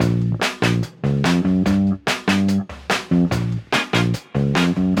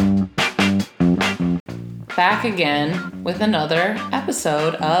back again with another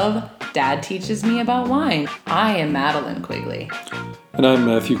episode of Dad Teaches Me About Wine. I am Madeline Quigley. And I'm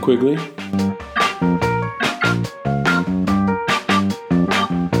Matthew Quigley.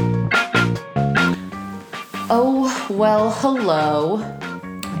 Oh, well, hello.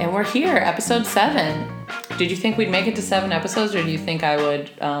 And we're here, episode 7. Did you think we'd make it to 7 episodes, or do you think I would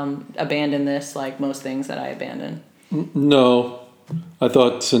abandon this like most things that I abandon? No. I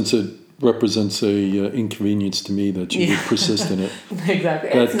thought since it represents a inconvenience to me that you would persist in it. Exactly.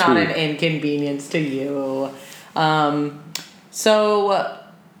 It's not an inconvenience to you. So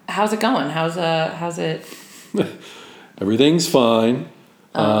how's it going? How's it? Everything's fine.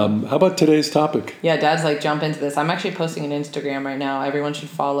 How about today's topic? Yeah, Dad's like, jump into this. I'm actually posting an Instagram right now. Everyone should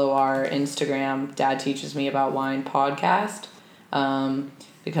follow our Instagram, Dad Teaches Me About Wine podcast.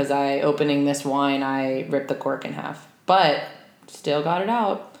 Because opening this wine, I ripped the cork in half. But still got it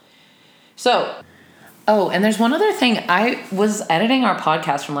out. So, and there's one other thing. I was editing our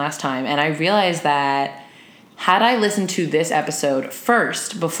podcast from last time, and I realized that had I listened to this episode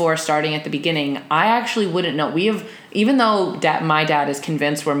first before starting at the beginning, I actually wouldn't know. Even though my dad is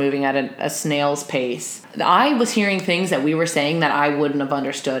convinced we're moving at a snail's pace, I was hearing things that we were saying that I wouldn't have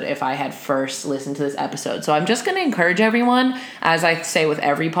understood if I had first listened to this episode. So I'm just going to encourage everyone, as I say with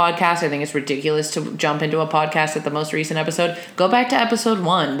every podcast, I think it's ridiculous to jump into a podcast at the most recent episode. Go back to episode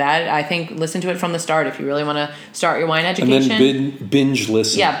 1. That, I think, listen to it from the start if you really want to start your wine education. And then binge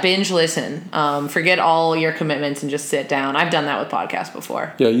listen. Yeah, binge listen. Forget all your commitments and just sit down. I've done that with podcasts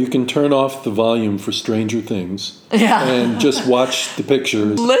before. Yeah, you can turn off the volume for Stranger Things. Yeah. And just watch the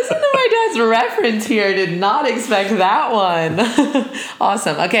pictures. Listen to my dad's reference here. Did not expect that one.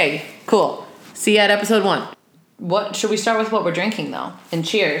 Awesome. Okay, cool. See you at episode 1. What should we start with? What we're drinking, though? And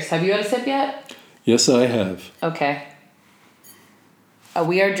cheers. Have you had a sip yet? Yes, I have. Okay.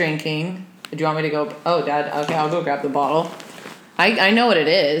 We are drinking. Do you want me to go? Oh, Dad. Okay, I'll go grab the bottle. I know what it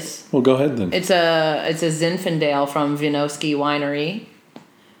is. Well, go ahead then. It's a Zinfandel from Winosky Winery,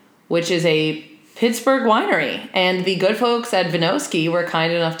 which is a Pittsburgh winery, and the good folks at Winosky were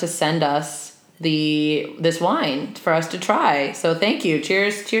kind enough to send us this wine for us to try. So thank you.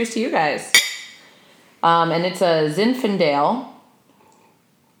 Cheers to you guys. And it's a Zinfandel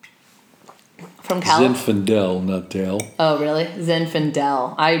from Zinfandel, not Dale. Oh, really?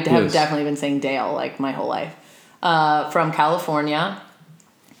 Zinfandel. I have definitely been saying Dale like my whole life. From California,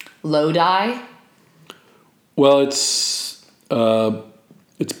 Lodi. Well, it's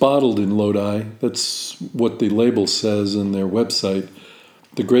bottled in Lodi. That's what the label says in their website.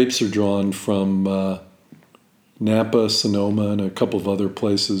 The grapes are drawn from Napa, Sonoma, and a couple of other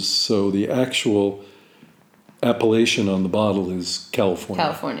places. So the actual appellation on the bottle is California.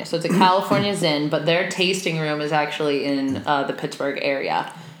 California. So it's a California Zin, but their tasting room is actually in the Pittsburgh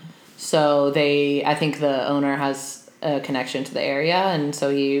area. So I think the owner has a connection to the area, and so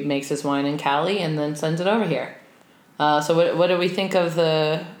he makes his wine in Cali and then sends it over here. So what do we think of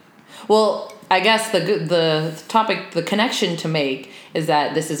the... Well, I guess the topic, the connection to make is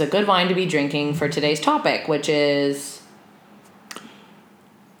that this is a good wine to be drinking for today's topic, which is...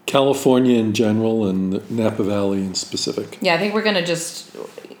 California in general and Napa Valley in specific. Yeah, I think we're going to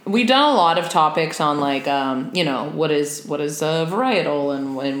we've done a lot of topics on like, what is a varietal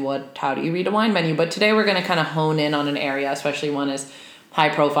and how do you read a wine menu? But today we're going to kind of hone in on an area, especially one as high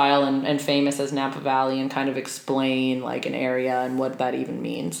profile and famous as Napa Valley, and kind of explain like an area and what that even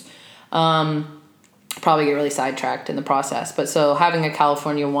means. Probably get really sidetracked in the process. But so having a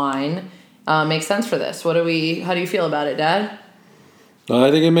California wine makes sense for this. How do you feel about it, Dad?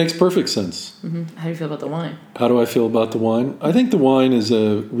 I think it makes perfect sense. Mm-hmm. How do you feel about the wine? How do I feel about the wine? I think the wine is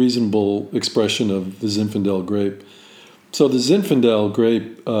a reasonable expression of the Zinfandel grape. So the Zinfandel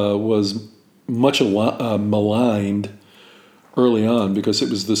grape was much maligned early on because it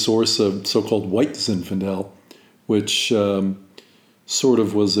was the source of so-called white Zinfandel, which sort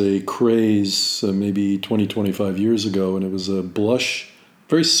of was a craze maybe 20, 25 years ago, and it was a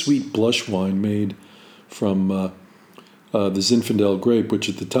very sweet blush wine made from the Zinfandel grape, which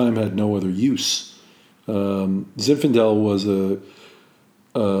at the time had no other use. Zinfandel was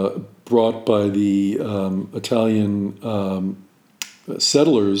brought by the Italian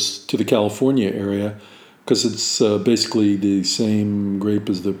settlers to the California area because it's basically the same grape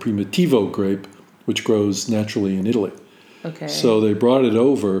as the Primitivo grape, which grows naturally in Italy. Okay. So they brought it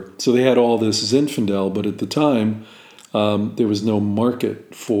over. So they had all this Zinfandel, but at the time there was no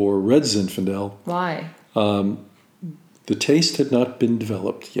market for red Zinfandel. Why? The taste had not been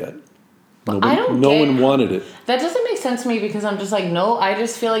developed yet. No one wanted it. That doesn't make sense to me because I'm just like, no, I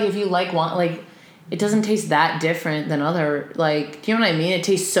just feel like if you like wine, like it doesn't taste that different than other, like, do you know what I mean? It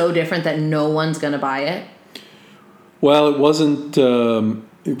tastes so different that no one's going to buy it. Well, it wasn't.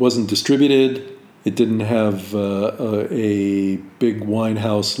 It wasn't distributed. It didn't have a big wine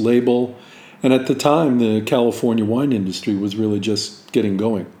house label, and at the time, the California wine industry was really just getting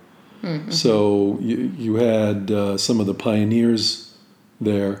going. Mm-hmm. So you had some of the pioneers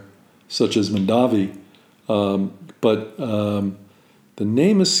there, such as Mondavi, but the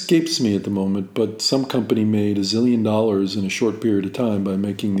name escapes me at the moment. But some company made $1 zillion in a short period of time by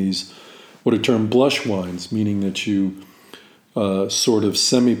making these what are termed blush wines, meaning that you sort of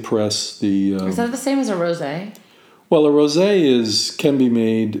semi-press the. Is that the same as a rosé? Well, a rosé can be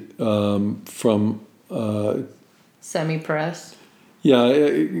made from semi-pressed. Yeah,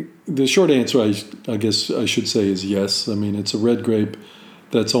 the short answer, I guess I should say, is yes. I mean, it's a red grape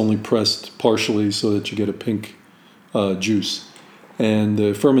that's only pressed partially so that you get a pink juice, and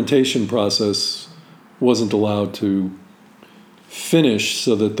the fermentation process wasn't allowed to finish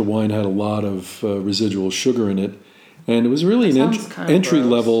so that the wine had a lot of residual sugar in it. And it was really an entry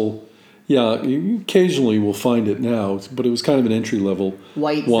level. Yeah, you occasionally will find it now, but it was kind of an entry level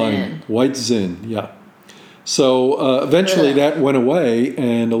wine. Zin. White Zin, yeah. So eventually that went away,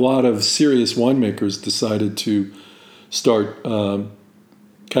 and a lot of serious winemakers decided to start kind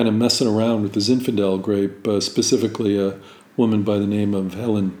of messing around with the Zinfandel grape, specifically a woman by the name of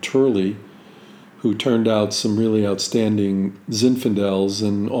Helen Turley, who turned out some really outstanding Zinfandels,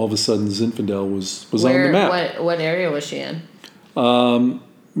 and all of a sudden Zinfandel was on the map. What area was she in?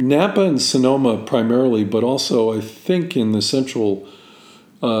 Napa and Sonoma primarily, but also I think in the central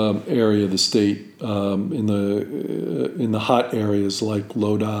area of the state, in the hot areas like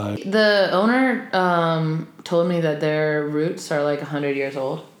Lodi. The owner told me that their roots are like 100 years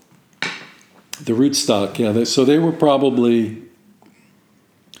old. The rootstock, yeah. So they were probably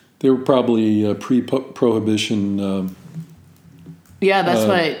pre-prohibition. Yeah, that's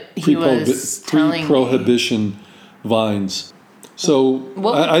what he was telling me. Pre-prohibition vines. So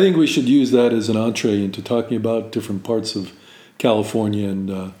I think we should use that as an entree into talking about different parts of California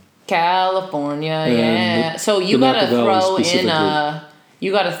and California, yeah. So you gotta throw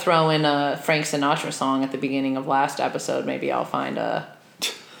in a Frank Sinatra song at the beginning of last episode. Maybe I'll find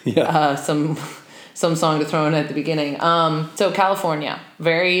some song to throw in at the beginning. So California,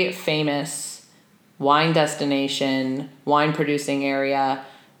 very famous wine destination, wine producing area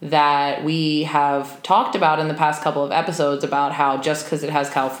that we have talked about in the past couple of episodes about how just because it has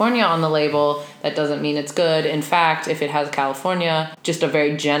California on the label, that doesn't mean it's good. In fact, if it has California, just a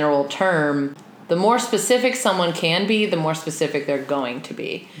very general term, the more specific someone can be, the more specific they're going to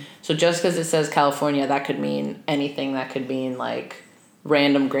be. So just because it says California, that could mean anything. That could mean like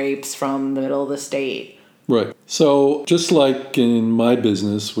random grapes from the middle of the state. Right. So just like in my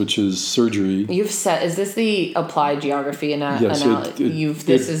business, which is surgery. You've said, is this the applied geography analogy?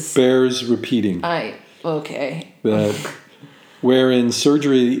 Yes, it bears repeating. Okay. That wherein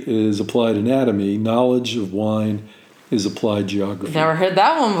surgery is applied anatomy, knowledge of wine is applied geography. Never heard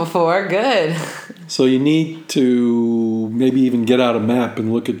that one before. Good. So you need to maybe even get out a map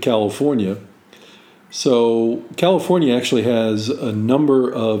and look at California. So California actually has a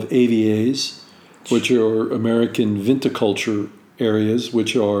number of AVAs, which are American viticulture areas,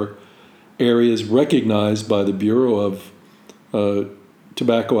 which are areas recognized by the Bureau of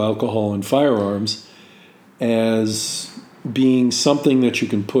Tobacco, Alcohol, and Firearms as being something that you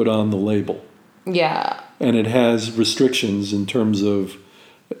can put on the label. Yeah. And it has restrictions in terms of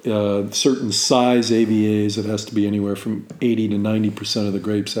certain size AVAs. It has to be anywhere from 80 to 90% of the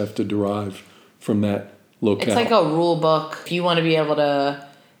grapes have to derive from that locale. It's like a rule book. If you want to be able to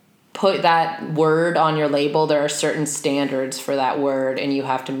put that word on your label, there are certain standards for that word, and you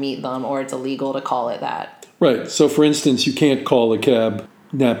have to meet them, or it's illegal to call it that. Right. So, for instance, you can't call a cab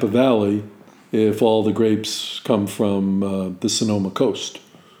Napa Valley if all the grapes come from the Sonoma coast.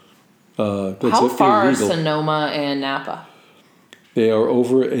 That's How far illegal. are Sonoma and Napa? They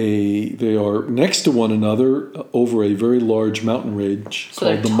are next to one another over a very large mountain range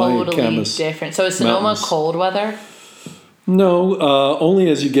called the Mayacamas different. So is Sonoma Mountains. cold weather? No, only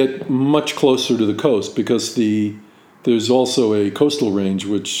as you get much closer to the coast, because there's also a coastal range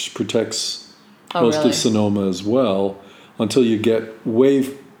which protects most of Sonoma as well, until you get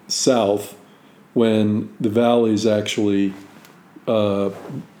way south when the valleys actually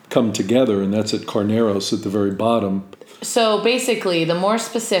come together, and that's at Carneros at the very bottom. So basically, the more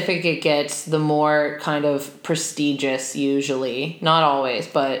specific it gets, the more kind of prestigious usually. Not always,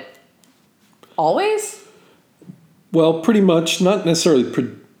 but always? Well, pretty much, not necessarily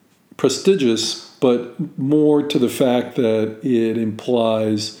prestigious, but more to the fact that it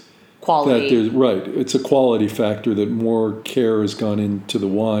implies quality. That there's, right, it's a quality factor, that more care has gone into the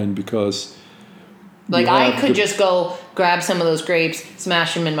wine, because Like, I could just go grab some of those grapes,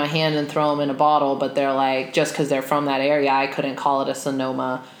 smash them in my hand, and throw them in a bottle, but they're like, just because they're from that area, I couldn't call it a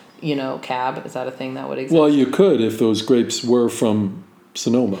Sonoma, cab. Is that a thing that would exist? Well, you could if those grapes were from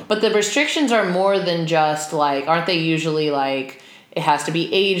Sonoma. But the restrictions are more than just, like, aren't they usually, like, it has to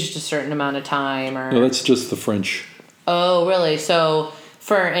be aged a certain amount of time? Or No, that's just the French. Oh, really? So...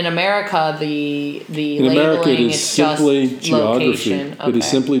 in America, the In labeling America, it is is simply just geography. location. Okay. It is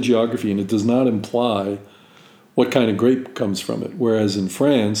simply geography, and it does not imply what kind of grape comes from it. Whereas in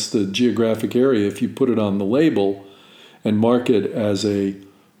France, the geographic area, if you put it on the label and mark it as a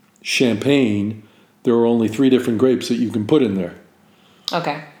champagne, there are only 3 different grapes that you can put in there.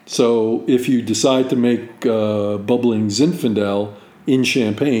 Okay. So if you decide to make bubbling Zinfandel in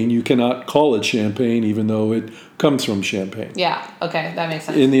Champagne, you cannot call it champagne even though it comes from Champagne. Yeah, okay, that makes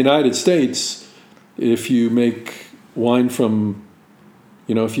sense. In the United States, if you make wine from,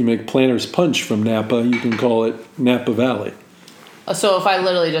 if you make Planter's Punch from Napa, you can call it Napa Valley. So if I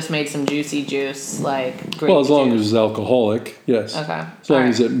literally just made some juicy juice, like grape Well, as long juice. as it's alcoholic, yes. Okay. As long All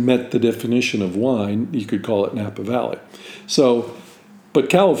as it met the definition of wine, you could call it Napa Valley. So, but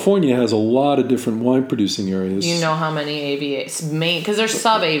California has a lot of different wine producing areas. You know how many AVAs? Because there's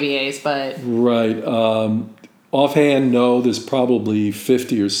sub-AVAs, but... Right. Offhand, no, there's probably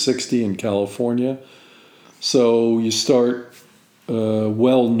 50 or 60 in California. So you start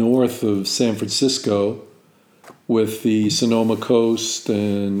well north of San Francisco with the Sonoma Coast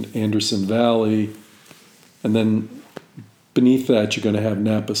and Anderson Valley. And then beneath that, you're going to have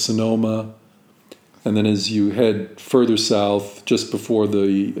Napa Sonoma. And then as you head further south, just before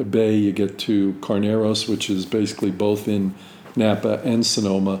the bay, you get to Carneros, which is basically both in Napa and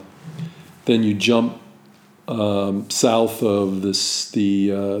Sonoma. Then you jump south of the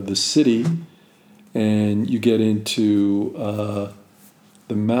city, and you get into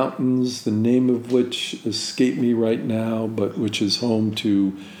the mountains, the name of which escape me right now, but which is home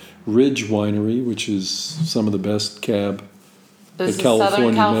to Ridge Winery, which is some of the best cab This that is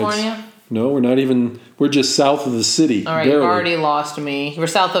Southern California California? makes. No, we're just south of the city. All right, barely. you've already lost me. We're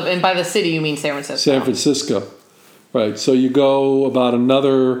south of, and by the city you mean San Francisco. San Francisco. Right, so you go about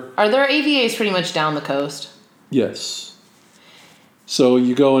another... Are there AVAs pretty much down the coast? Yes. So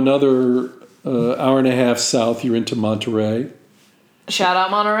you go another hour and a half south, you're into Monterey. Shout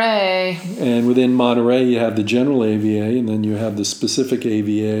out Monterey. And within Monterey, you have the general AVA, and then you have the specific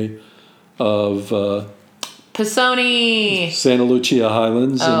AVA of Pisoni. Santa Lucia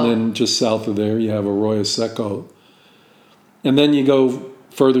Highlands, Oh. and then just south of there, you have Arroyo Seco. And then you go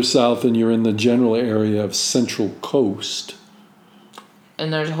further south, and you're in the general area of Central Coast.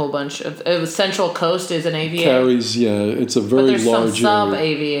 And there's a whole bunch of... Central Coast is an AVA? Carries, yeah, it's a very but there's large some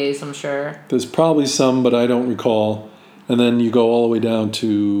area. sub-AVAs, I'm sure. There's probably some, but I don't recall. And then you go all the way down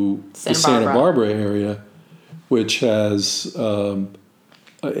to the Santa Barbara area, which has a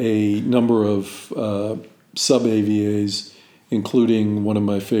number of sub-AVAs, including one of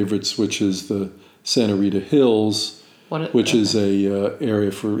my favorites, which is the Santa Rita Hills, which is a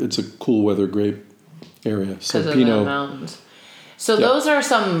area it's a cool weather grape area. Because of the mountains. So those are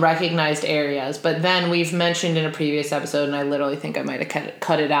some recognized areas, but then we've mentioned in a previous episode, and I literally think I might have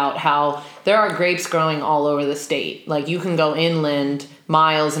cut it out, how there are grapes growing all over the state. Like, you can go inland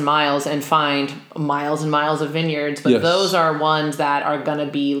miles and miles and find miles and miles of vineyards, but those are ones that are going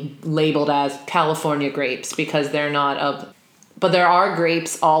to be labeled as California grapes because they're not of... But there are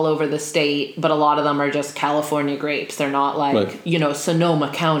grapes all over the state, but a lot of them are just California grapes. They're not like,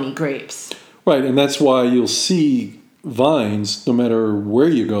 Sonoma County grapes. Right, and that's why you'll see vines no matter where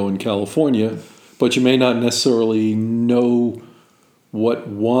you go in California, but you may not necessarily know what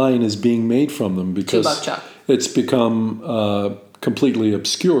wine is being made from them because it's become completely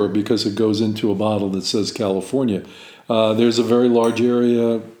obscure because it goes into a bottle that says California. There's a very large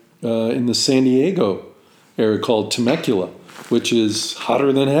area in the San Diego area called Temecula, which is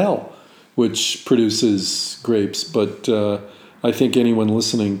hotter than hell, which produces grapes, but I think anyone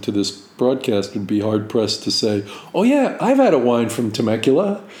listening to this broadcast would be hard-pressed to say, oh yeah, I've had a wine from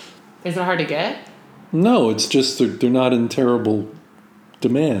Temecula. Is it hard to get? No, it's just they're not in terrible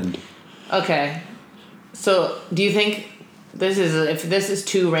demand. Okay. So do you think if this is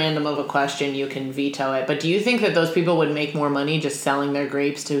too random of a question, you can veto it, but do you think that those people would make more money just selling their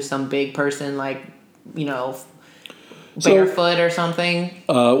grapes to some big person like, Barefoot or something?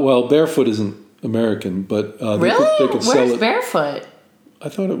 Well, Barefoot isn't American, but really? they could sell it. Where's Barefoot? I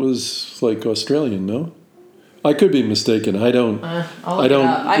thought it was like Australian. No, I could be mistaken. I don't. I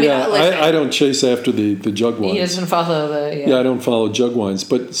don't chase after the jug wines. He doesn't follow the. Yeah, I don't follow jug wines.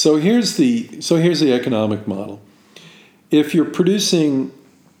 But so here's the economic model. If you're producing,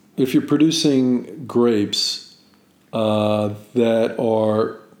 if you're producing grapes that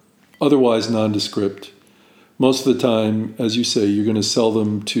are otherwise nondescript, most of the time, as you say, you're going to sell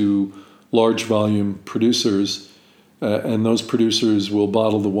them to large volume producers, and those producers will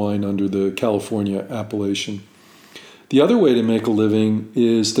bottle the wine under the California appellation. The other way to make a living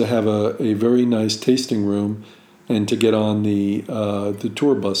is to have a very nice tasting room and to get on the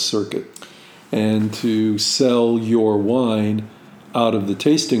tour bus circuit and to sell your wine out of the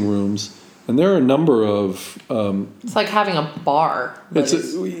tasting rooms. And there are a number of... it's like having a bar.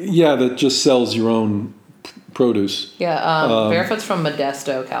 That just sells your own produce. Yeah, Barefoot's from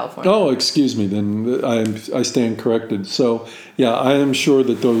Modesto, California. Oh, excuse me, then I stand corrected. So, yeah, I am sure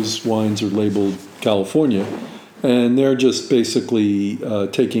that those wines are labeled California, and they're just basically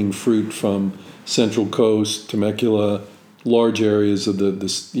taking fruit from Central Coast, Temecula, large areas of the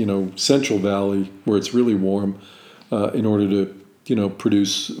Central Valley where it's really warm, in order to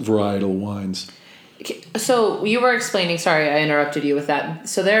produce varietal wines. So you were explaining, sorry, I interrupted you with that.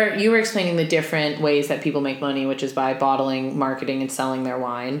 So you were explaining the different ways that people make money, which is by bottling, marketing, and selling their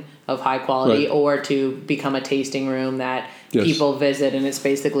wine of high quality, right, or to become a tasting room that yes, people visit, and it's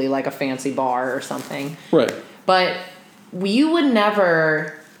basically like a fancy bar or something. Right. But you would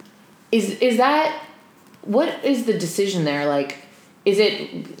never... Is that... What is the decision there? Like, is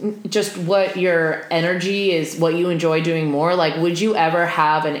it just what your energy is, what you enjoy doing more? Like, would you ever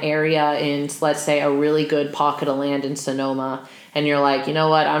have an area in, let's say, a really good pocket of land in Sonoma, and you're like, you know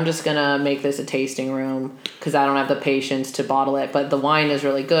what, I'm just going to make this a tasting room because I don't have the patience to bottle it, but the wine is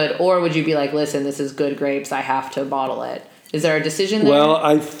really good? Or would you be like, listen, this is good grapes, I have to bottle it? Is there a decision there? Well,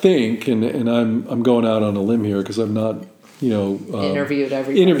 I think, and I'm going out on a limb here because I've not, interviewed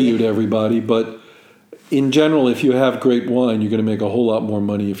everybody, but in general, if you have great wine, you're going to make a whole lot more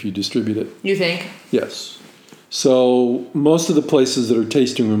money if you distribute it. You think? Yes. So most of the places that are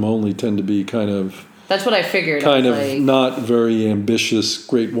tasting room only tend to be kind of... That's what I figured. Kind of not very ambitious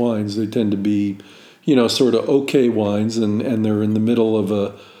great wines. They tend to be, sort of okay wines, and they're in the middle of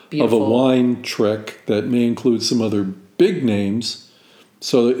a wine trek that may include some other big names.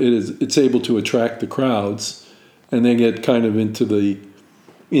 So it's able to attract the crowds, and they get kind of into the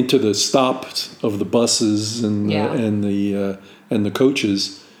stops of the buses and the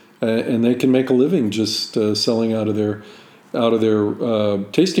coaches, and they can make a living just selling out of their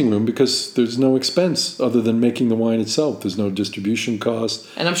tasting room because there's no expense other than making the wine itself. There's no distribution cost,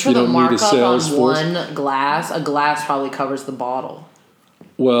 and I'm sure the markup on a glass probably covers the bottle.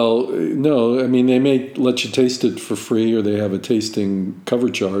 Well, no, I mean they may let you taste it for free, or they have a tasting cover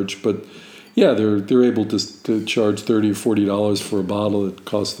charge, but. Yeah, they're able to charge $30 or $40 for a bottle. It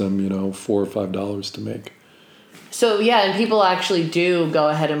costs them, $4 or $5 to make. So yeah, and people actually do go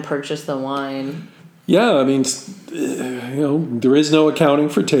ahead and purchase the wine. Yeah, I mean, there is no accounting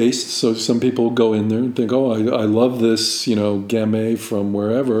for taste. So some people go in there and think, oh, I love this, Gamay from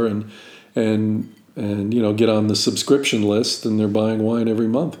wherever, and get on the subscription list, and they're buying wine every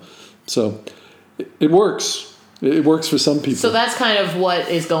month. So it works. It works for some people. So that's kind of what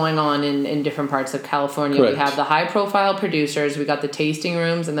is going on in different parts of California. Correct. We have the high-profile producers, we got the tasting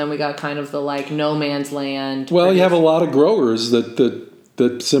rooms, and then we got kind of the, no man's land. Well, you have a lot of growers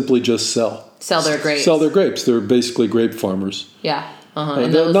that simply just sell their grapes. Sell their grapes. They're basically grape farmers. Yeah.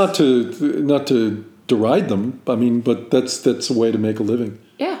 And not to deride them, I mean, but that's a way to make a living.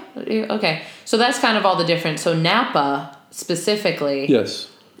 Yeah. Okay. So that's kind of all the different. So Napa specifically. Yes.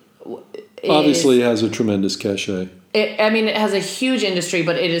 Obviously, it has a tremendous cachet. It has a huge industry,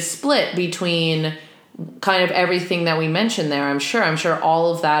 but it is split between kind of everything that we mentioned there. I'm sure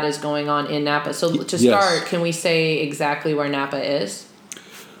all of that is going on in Napa. So to start, can we say exactly where Napa is?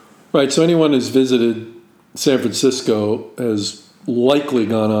 Right. So anyone who's visited San Francisco has likely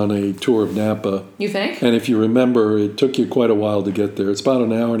gone on a tour of Napa. You think? And if you remember, it took you quite a while to get there. It's about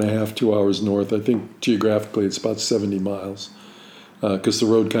an hour and a half, 2 hours north. I think geographically it's about 70 miles. Because the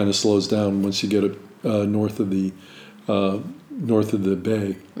road kind of slows down once you get north of the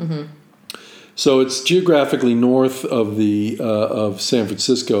bay. Mm-hmm. So it's geographically north of of San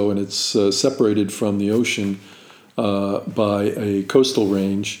Francisco, and it's separated from the ocean by a coastal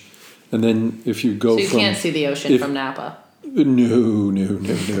range. And then if you go, so you can't see the ocean from Napa.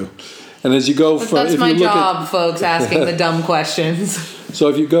 No. And as you go from, that's my job, folks, asking the dumb questions. So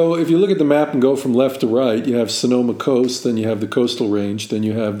if you look at the map and go from left to right, you have Sonoma Coast, then you have the coastal range, then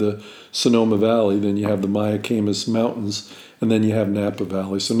you have the Sonoma Valley, then you have the Mayacamas Mountains, and then you have Napa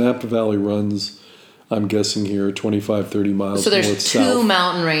Valley. So Napa Valley runs, I'm guessing here, 25, 30 miles. So there's north-south. 2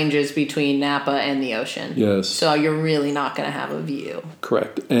 mountain ranges between Napa and the ocean. Yes. So you're really not going to have a view.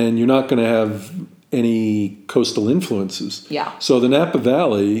 Correct. And you're not going to have any coastal influences. Yeah. So the Napa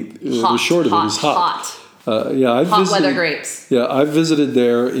Valley, the short of it is hot. Hot weather grapes. Yeah, I visited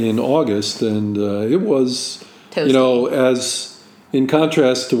there in August, and it was, toasty. as in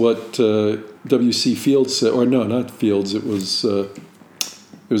contrast to what W.C. Fields said, or no, not Fields. It was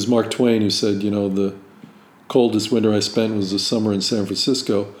Mark Twain who said, the coldest winter I spent was the summer in San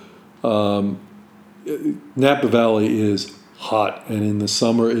Francisco. Napa Valley is hot, and in the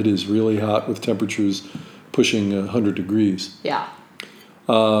summer it is really hot with temperatures pushing 100 degrees. Yeah.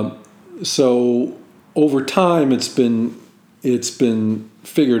 So over time, it's been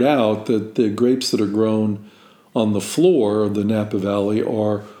figured out that the grapes that are grown on the floor of the Napa Valley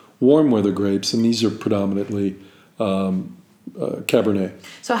are warm weather grapes, and these are predominantly Cabernet.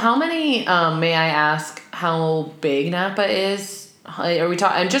 So how many, may I ask, how big Napa is? Are we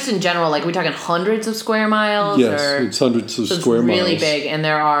talking, and just in general, like, are we talking hundreds of square miles? Yes, it's hundreds of square miles. It's really big, and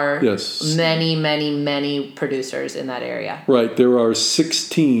there are yes. many, many, many producers in that area. Right, there are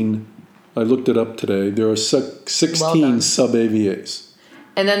 16, I looked it up today, there are 16 sub-AVAs.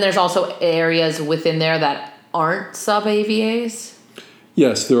 And then there's also areas within there that aren't sub-AVAs?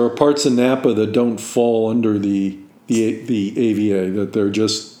 Yes, there are parts of Napa that don't fall under the AVA, that they're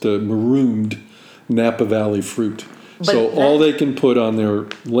just marooned Napa Valley fruit. So all they can put on their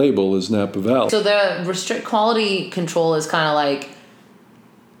label is Napa Valley. So the quality control is kind of like,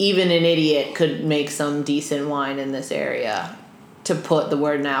 even an idiot could make some decent wine in this area to put the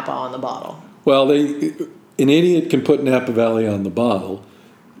word Napa on the bottle. Well, an idiot can put Napa Valley on the bottle.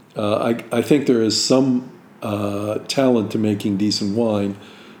 I think there is some talent to making decent wine,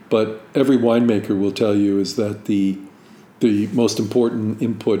 but every winemaker will tell you is that the most important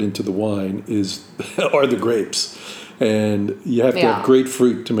input into the wine are the grapes. And you have to have great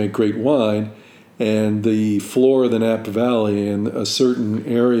fruit to make great wine. And the floor of the Napa Valley in a certain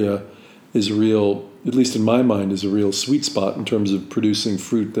area is real, at least in my mind, is a real sweet spot in terms of producing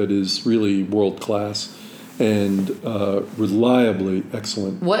fruit that is really world class and reliably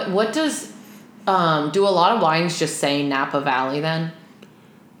excellent. What does, do a lot of wines just say Napa Valley then?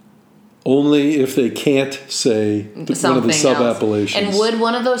 Only if they can't say one of the sub-appellations. And would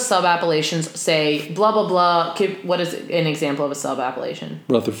one of those sub-appellations say blah, blah, blah? What is an example of a sub-appellation?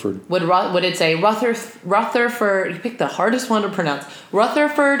 Rutherford. Would it say Rutherford, you picked the hardest one to pronounce,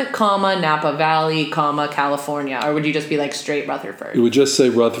 Rutherford, Napa Valley, California, or would you just be like straight Rutherford? It would just say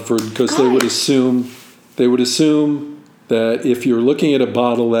Rutherford because they would assume that if you're looking at a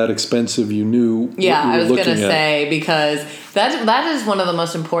bottle that expensive, you knew what you were looking at. Yeah, I was going to say, because that is one of the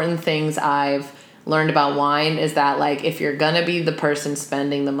most important things I've learned about wine is that, like, if you're going to be the person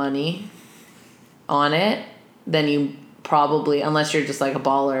spending the money on it, then you probably, unless you're just like a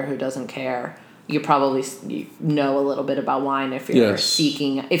baller who doesn't care, you know a little bit about wine if you're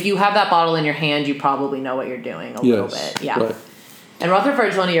seeking. If you have that bottle in your hand, you probably know what you're doing a little bit. Yeah. Right. And Rutherford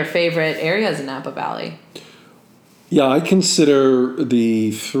is one of your favorite areas in Napa Valley. Yeah, I consider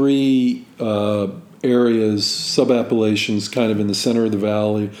the three areas, sub-appellations, kind of in the center of the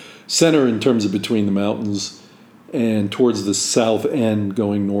valley, center in terms of between the mountains, and towards the south end,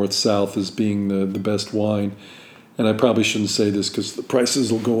 going north-south, as being the best wine. And I probably shouldn't say this because the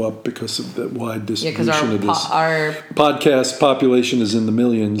prices will go up because of the wide distribution of this. Our podcast population is in the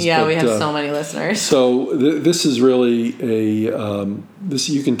millions. Yeah, we have so many listeners. So this is really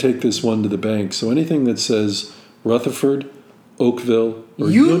you can take this one to the bank. So anything that says Rutherford, Oakville, or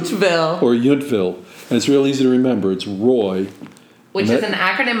Yountville. And it's real easy to remember. It's Roy. Which is an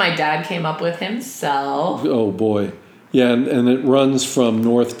acronym my dad came up with himself. Oh, boy. Yeah, and it runs from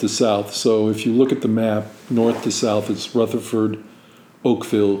north to south. So if you look at the map, north to south, it's Rutherford,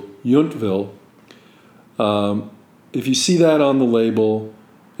 Oakville, Yountville. If you see that on the label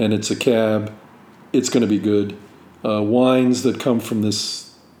and it's a cab, it's going to be good. Wines that come from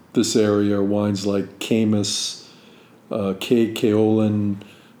this area are wines like Caymus, Keolan,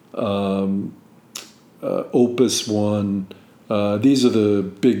 Opus One. These are the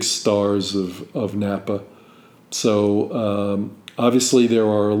big stars of Napa. So obviously there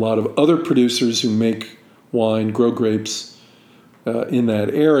are a lot of other producers who make wine, grow grapes in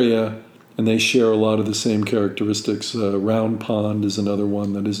that area, and they share a lot of the same characteristics. Round Pond is another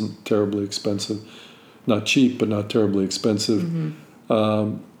one that isn't terribly expensive. Not cheap, but not terribly expensive.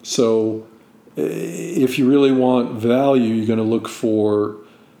 Mm-hmm. So if you really want value, you're going to look for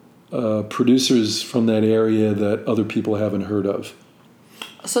producers from that area that other people haven't heard of.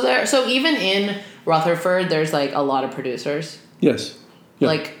 So even in Rutherford, there's like a lot of producers. Yes. Yeah.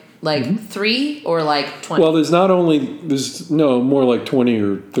 Like Like 3 or like 20? Well, there's more like 20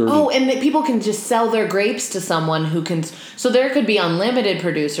 or 30. Oh, and people can just sell their grapes to someone who can. So there could be unlimited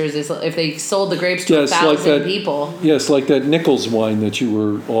producers if they sold the grapes to 1,000 people. Yes, like that Nichols wine that you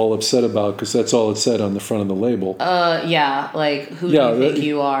were all upset about because that's all it said on the front of the label. Yeah, like who do you think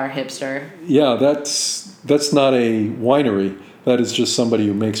you are, hipster? Yeah, that's not a winery. That is just somebody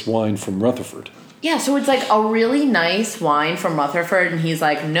who makes wine from Rutherford. Yeah, so it's like a really nice wine from Rutherford, and he's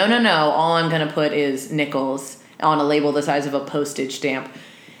like, no, all I'm going to put is Nichols on a label the size of a postage stamp.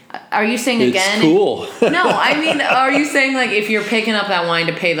 Are you saying again? It's cool. No, I mean, are you saying like if you're picking up that wine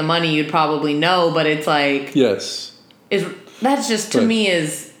to pay the money, you'd probably know, but it's like... Yes. That's just, to me,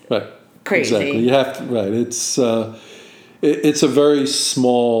 is crazy. Exactly. You have to, it's a very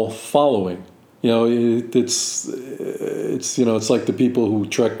small following. It's like the people who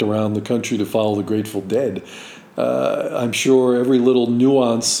trekked around the country to follow the Grateful Dead. I'm sure every little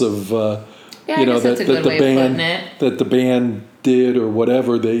nuance of that the band did or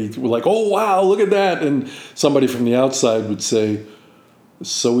whatever, they were like, oh wow, look at that, and somebody from the outside would say,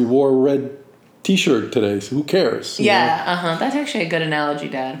 so we wore a red T-shirt today, so who cares? That's actually a good analogy,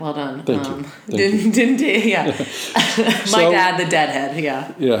 Dad. Well done. Thank you. My dad, the deadhead.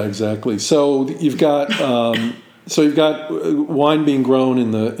 Yeah. Yeah, exactly. So you've got wine being grown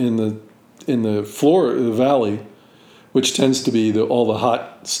in the floor of the valley, which tends to be all the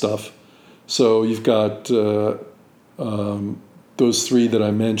hot stuff. So you've got those 3 that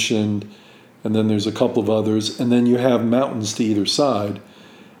I mentioned, and then there's a couple of others, and then you have mountains to either side.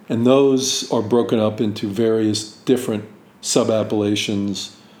 And those are broken up into various different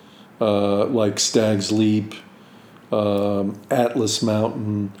sub-appellations, like Stag's Leap, Atlas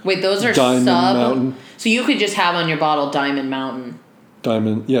Mountain. Wait, those are Diamond Mountain. So you could just have on your bottle Diamond Mountain.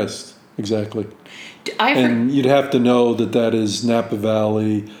 Diamond, yes, exactly. And you'd have to know that is Napa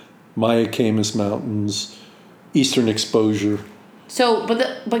Valley, Mayacamas Mountains, Eastern Exposure. So,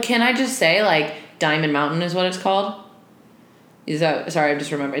 but can I just say, like, Diamond Mountain is what it's called? Sorry, I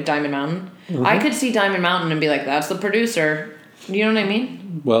just remembered. Diamond Mountain? Mm-hmm. I could see Diamond Mountain and be like, that's the producer. You know what I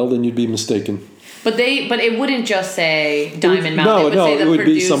mean? Well, then you'd be mistaken. But it wouldn't just say Diamond Mountain. It would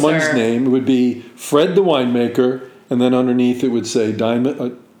be someone's name. It would be Fred the winemaker, and then underneath it would say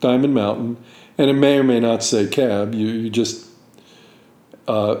Diamond Mountain, and it may or may not say Cab. You just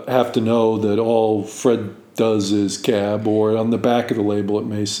have to know that all Fred does is Cab, or on the back of the label it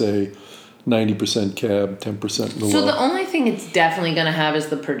may say 90% Cab, 10% Merlot. So the only thing it's definitely going to have is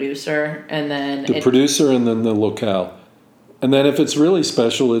the producer, and then producer, and then the locale, and then if it's really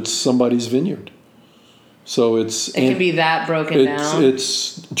special, it's somebody's vineyard. So it can be that broken down.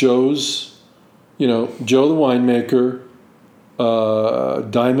 It's Joe's, Joe the winemaker,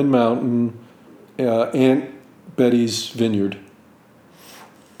 Diamond Mountain, Aunt Betty's vineyard.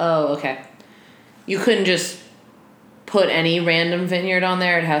 Oh, okay. You couldn't just put any random vineyard on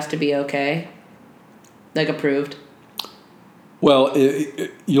there. It has to be okay, like approved. Well,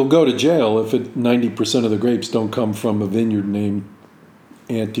 you'll go to jail if 90% of the grapes don't come from a vineyard named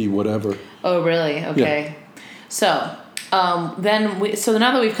Auntie whatever. Oh, really? Okay. Yeah. So now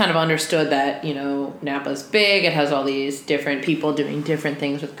that we've kind of understood that, Napa's big, it has all these different people doing different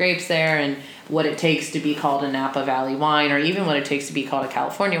things with grapes there, and what it takes to be called a Napa Valley wine, or even what it takes to be called a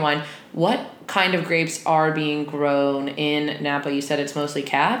California wine, what kind of grapes are being grown in Napa? You said it's mostly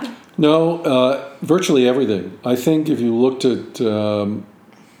Cab? No, virtually everything. I think if you looked at,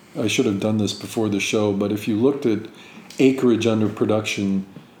 I should have done this before the show, but if you looked at acreage under production,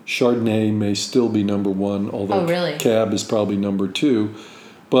 Chardonnay may still be number 1, although Cab is probably number 2.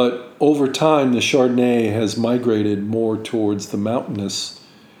 But over time, the Chardonnay has migrated more towards the mountainous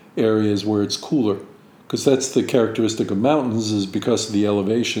areas where it's cooler, because that's the characteristic of mountains, is because of the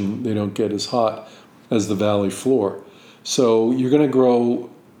elevation, they don't get as hot as the valley floor. So you're going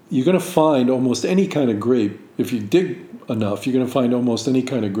to find almost any kind of grape. If you dig enough, you're going to find almost any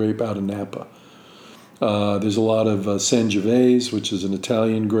kind of grape out of Napa. There's a lot of Sangiovese, which is an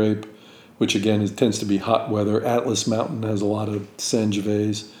Italian grape, which again tends to be hot weather. Atlas Mountain has a lot of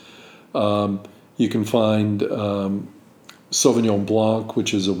Sangiovese. You can find Sauvignon Blanc,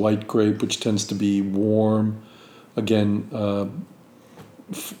 which is a white grape, which tends to be warm. Again,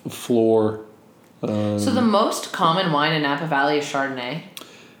 floor. So the most common wine in Napa Valley is Chardonnay?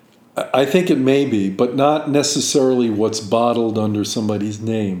 I think it may be, but not necessarily what's bottled under somebody's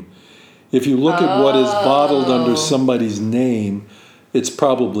name. If you look at what is bottled under somebody's name, it's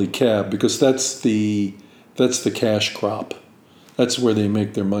probably Cab, because that's the cash crop. That's where they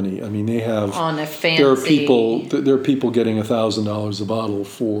make their money. I mean, they have on a fancy. There are people getting $1,000 a bottle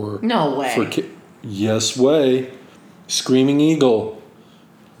for no way. Yes way, Screaming Eagle.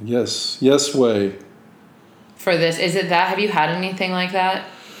 Yes way. For this, is it that? Have you had anything like that?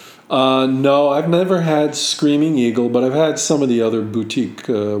 No, I've never had Screaming Eagle, but I've had some of the other boutique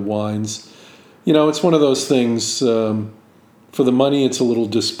wines. You know, it's one of those things, for the money, it's a little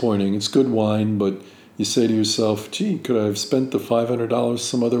disappointing. It's good wine, but you say to yourself, gee, could I have spent the $500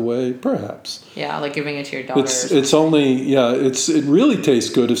 some other way? Perhaps. Yeah, like giving it to your daughter. It really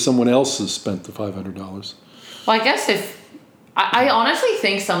tastes good if someone else has spent the $500. Well, I guess I honestly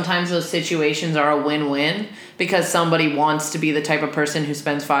think sometimes those situations are a win-win because somebody wants to be the type of person who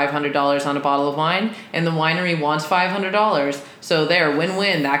spends $500 on a bottle of wine and the winery wants $500. So there,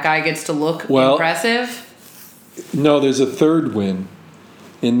 win-win. That guy gets to look impressive. No, there's a third win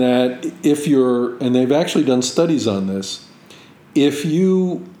in that and they've actually done studies on this, if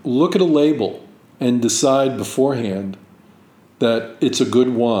you look at a label and decide beforehand that it's a good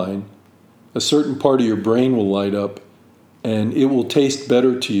wine, a certain part of your brain will light up and it will taste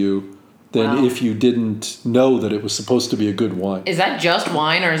better to you than if you didn't know that it was supposed to be a good wine. Is that just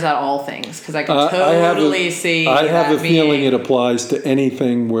wine or is that all things? Because I can totally see I have a feeling it applies to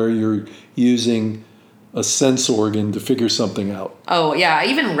anything where you're using a sense organ to figure something out. Oh, yeah.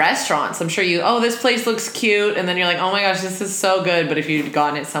 Even restaurants. I'm sure this place looks cute. And then you're like, oh my gosh, this is so good. But if you'd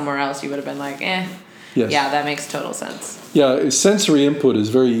gotten it somewhere else, you would have been like, eh. Yes. Yeah, that makes total sense. Yeah, sensory input is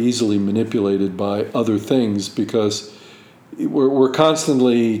very easily manipulated by other things because we're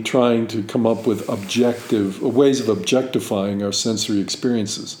constantly trying to come up with ways of objectifying our sensory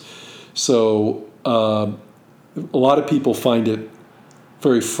experiences. So a lot of people find it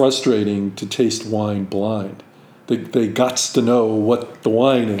very frustrating to taste wine blind. They gots to know what the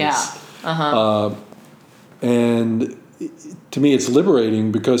wine is. Yeah. And to me, it's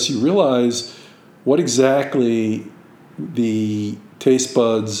liberating because you realize what exactly the taste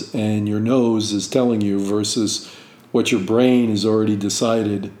buds and your nose is telling you versus what your brain has already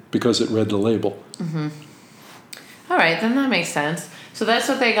decided because it read the label. Mm-hmm. All right, then that makes sense. So that's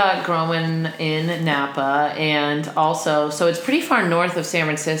what they got growing in Napa, and also, so it's pretty far north of San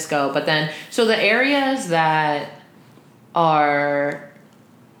Francisco, but then, so the areas that are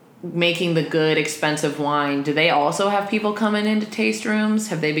making the good, expensive wine, do they also have people coming into taste rooms?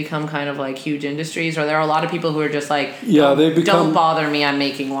 Have they become kind of like huge industries? Or there are a lot of people who are just like, don't bother me, I'm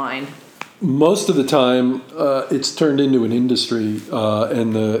making wine? Most of the time, it's turned into an industry,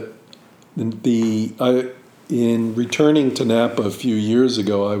 and in returning to Napa a few years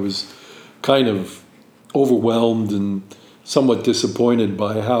ago, I was kind of overwhelmed and somewhat disappointed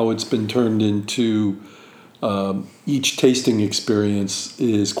by how it's been turned into. Each tasting experience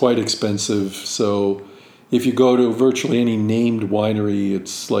is quite expensive. So if you go to virtually any named winery,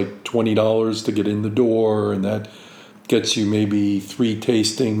 it's like $20 to get in the door, and that gets you maybe 3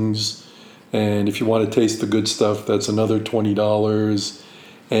 tastings. And if you want to taste the good stuff, that's another $20.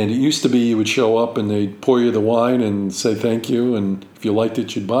 And it used to be you would show up and they'd pour you the wine and say thank you, and if you liked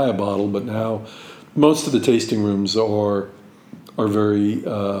it, you'd buy a bottle. But now most of the tasting rooms are very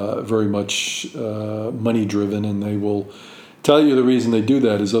very much money driven, and they will tell you the reason they do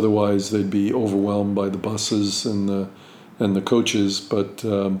that is otherwise they'd be overwhelmed by the buses and the coaches. But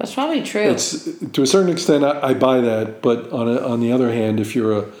that's probably true. It's to a certain extent I buy that, but on the other hand, if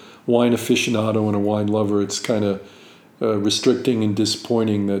you're a wine aficionado and a wine lover, it's kind of restricting and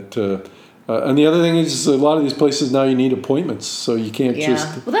disappointing that. And the other thing is, a lot of these places now you need appointments, so you can't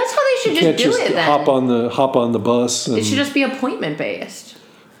just. Well, that's how they should just do it. Then hop on the bus. It should just be appointment based.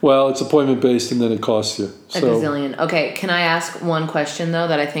 Well, it's appointment based, and then it costs you a gazillion. Okay, can I ask one question though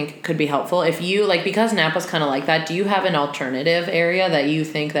that I think could be helpful? If you because Napa's kind of like that, do you have an alternative area that you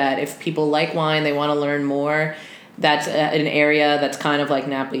think that if people like wine, they want to learn more? That's an area that's kind of like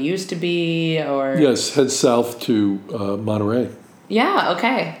Napa used to be, or yes, head south to Monterey. Yeah.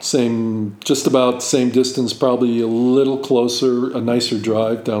 Okay. Just about same distance, probably a little closer, a nicer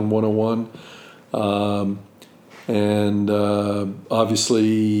drive down 101, and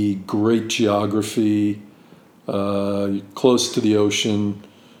obviously great geography, close to the ocean,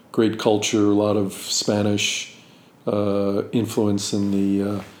 great culture, a lot of Spanish influence in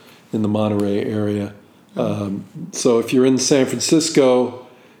the Monterey area. So if you're in San Francisco,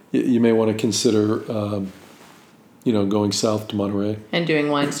 you may want to consider, going south to Monterey. And doing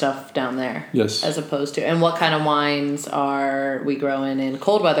wine stuff down there. Yes. As opposed to, and what kind of wines are we growing in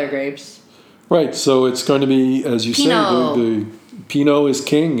cold weather grapes? Right. So it's going to be, as you say, the Pinot is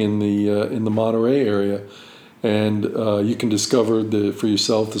king in the Monterey area, and you can discover for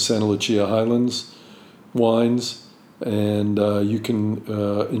yourself the Santa Lucia Highlands wines. And you can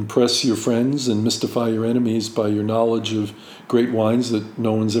impress your friends and mystify your enemies by your knowledge of great wines that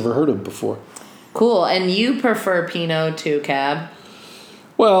no one's ever heard of before. Cool. And you prefer Pinot to Cab?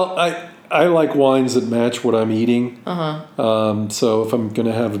 Well, I like wines that match what I'm eating. So if I'm going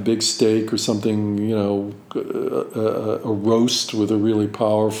to have a big steak or something, a roast with a really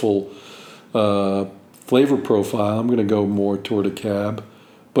powerful flavor profile, I'm going to go more toward a Cab.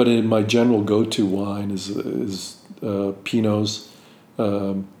 But my general go-to wine is Pinots.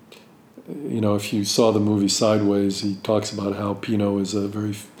 If you saw the movie Sideways, he talks about how Pinot is a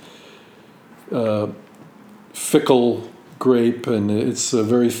very fickle grape, and it's a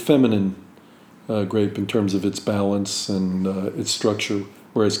very feminine grape in terms of its balance and its structure,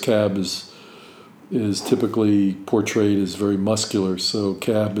 whereas Cab is typically portrayed as very muscular. So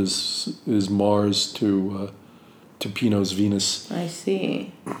Cab is Mars to Pinot's Venus. I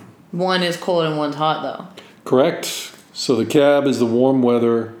see. One is cold and one's hot, though. Correct. So the Cab is the warm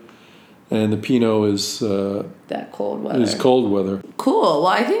weather, and the Pinot is that cold weather. Is cold weather. Cool.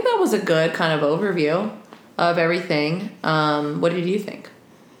 Well, I think that was a good kind of overview of everything. What did you think?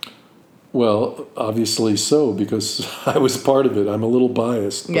 Well, obviously so, because I was part of it. I'm a little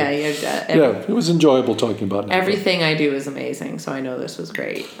biased. Yeah, it was enjoyable talking about it. Everything I do is amazing, so I know this was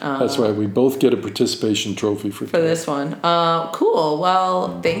great. That's right. We both get a participation trophy for this one. Cool.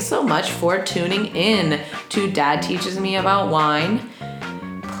 Well, thanks so much for tuning in to Dad Teaches Me About Wine.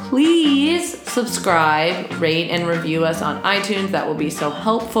 Please subscribe, rate, and review us on iTunes. That will be so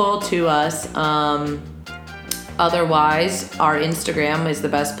helpful to us. Otherwise, our Instagram is the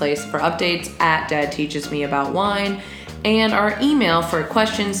best place for updates at Dad Teaches Me About Wine. And our email for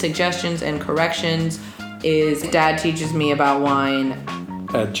questions, suggestions, and corrections is dadteachesmeaboutwine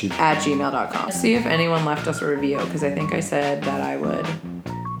at gmail.com. See if anyone left us a review, because I think I said that I would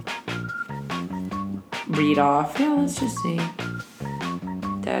read off. Yeah, let's just see.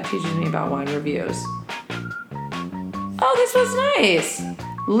 Dad Teaches Me About Wine reviews. Oh, this was nice.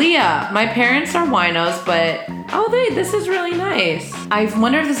 Leah, my parents are winos, but this is really nice. I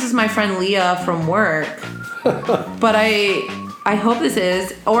wonder if this is my friend Leah from work. But I hope this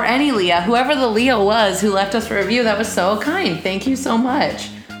is, or any Leah, whoever the Leah was who left us a review. That was so kind. Thank you so much.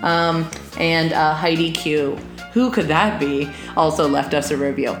 And Heidi Q, who could that be, also left us a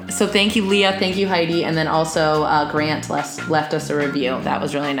review. So thank you, Leah. Thank you, Heidi. And then also Grant left us a review. That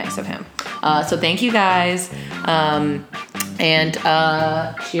was really nice of him. So thank you guys. And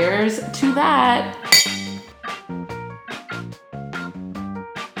cheers to that.